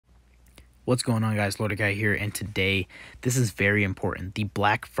What's going on, guys? Lord Guy here, and today, this is very important. The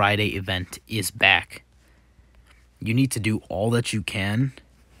Black Friday event is back. You need to do all that you can,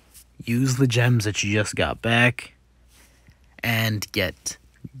 use the gems that you just got back, and get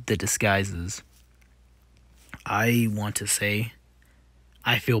the disguises. I want to say,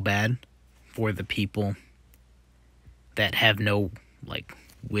 I feel bad for the people that have no,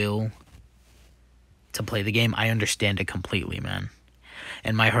 will to play the game. I understand it completely, man.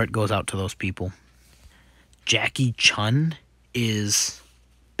 And my heart goes out to those people. Jackie Chun is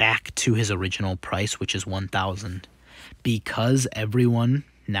back to his original price, which is 1,000. Because everyone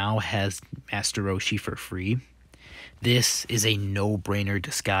now has Master Roshi for free, this is a no-brainer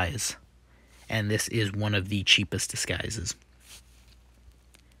disguise. And this is one of the cheapest disguises.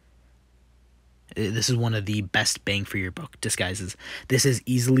 This is one of the best bang for your buck disguises. This is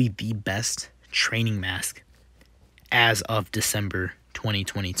easily the best training mask as of December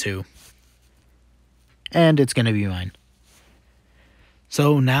 2022. And it's going to be mine.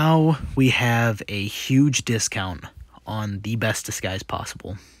 So now we have a huge discount on the best disguise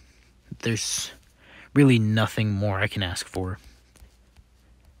possible. There's really nothing more I can ask for.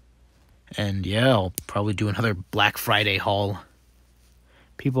 And yeah, I'll probably do another Black Friday haul.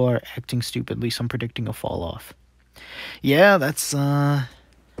 People are acting stupidly, so I'm predicting a fall off. Yeah, that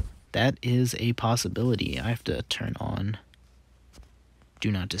is a possibility. I have to turn on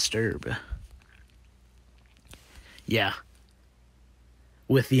Do Not Disturb. Yeah.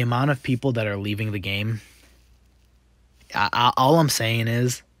 With the amount of people that are leaving the game, all I'm saying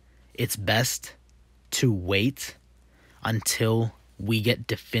is it's best to wait until we get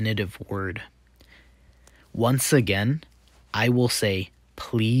definitive word. Once again, I will say,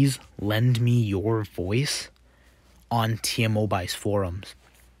 please lend me your voice on TMOBI's forums.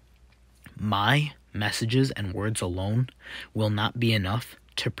 My messages and words alone will not be enough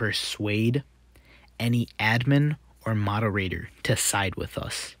to persuade any admin or moderator to side with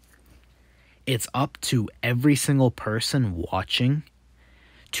us. It's up to every single person watching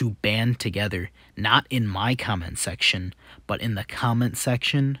to band together, not in my comment section, but in the comment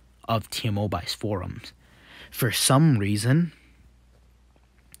section of TMOBI's forums. For some reason,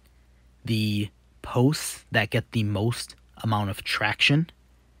 the posts that get the most amount of traction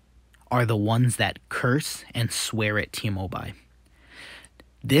are the ones that curse and swear at TMOBI.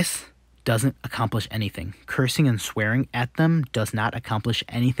 This doesn't accomplish anything. Cursing and swearing at them does not accomplish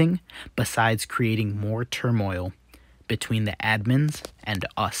anything besides creating more turmoil between the admins and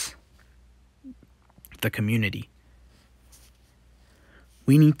us, the community.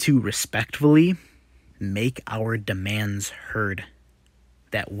 We need to respectfully make our demands heard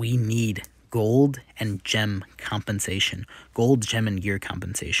that we need gold and gem compensation, gold, gem, and gear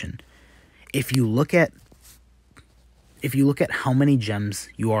compensation. If you look at how many gems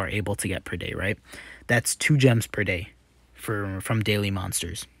you are able to get per day, right? That's 2 gems per day from daily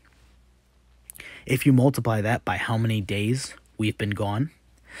monsters. If you multiply that by how many days we've been gone,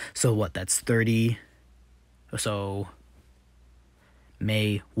 so what, that's 30, so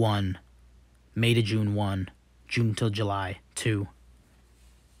May 1, May to June 1, June till July 2.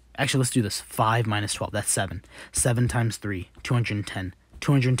 Actually, let's do this. 5 minus 12, that's 7. 7 times 3, 210.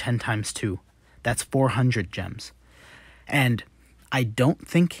 210 times 2, that's 400 gems. And I don't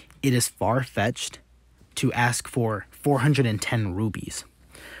think it is far-fetched to ask for 410 rubies.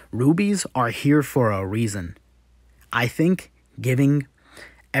 Rubies are here for a reason. I think giving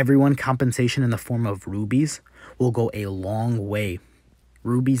everyone compensation in the form of rubies will go a long way.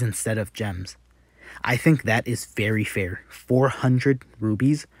 Rubies instead of gems. I think that is very fair. 400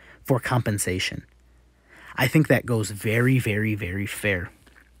 rubies for compensation. I think that goes very, very, very fair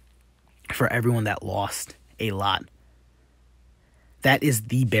for everyone that lost a lot. That is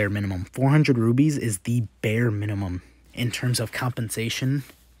the bare minimum. 400 rubies is the bare minimum in terms of compensation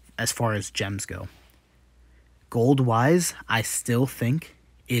as far as gems go. Gold-wise, I still think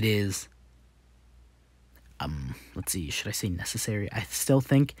it is, let's see, should I say necessary? I still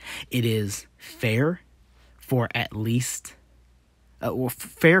think it is fair for at least,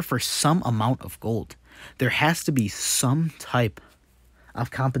 fair for some amount of gold. There has to be some type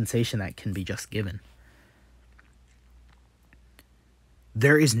of compensation that can be just given.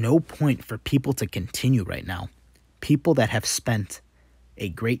 There is no point for people to continue right now. People that have spent a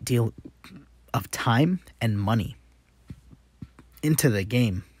great deal of time and money into the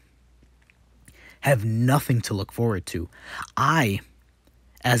game have nothing to look forward to. I,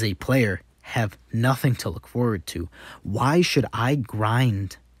 as a player, have nothing to look forward to. Why should I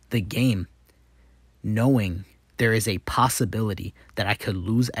grind the game knowing there is a possibility that I could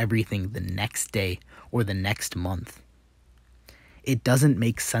lose everything the next day or the next month? It doesn't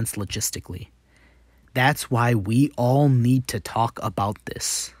make sense logistically. That's why we all need to talk about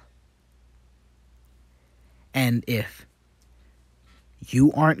this. And if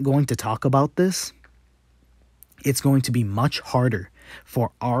you aren't going to talk about this, it's going to be much harder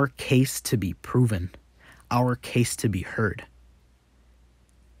for our case to be proven, our case to be heard.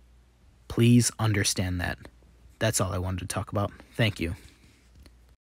 Please understand that. That's all I wanted to talk about. Thank you.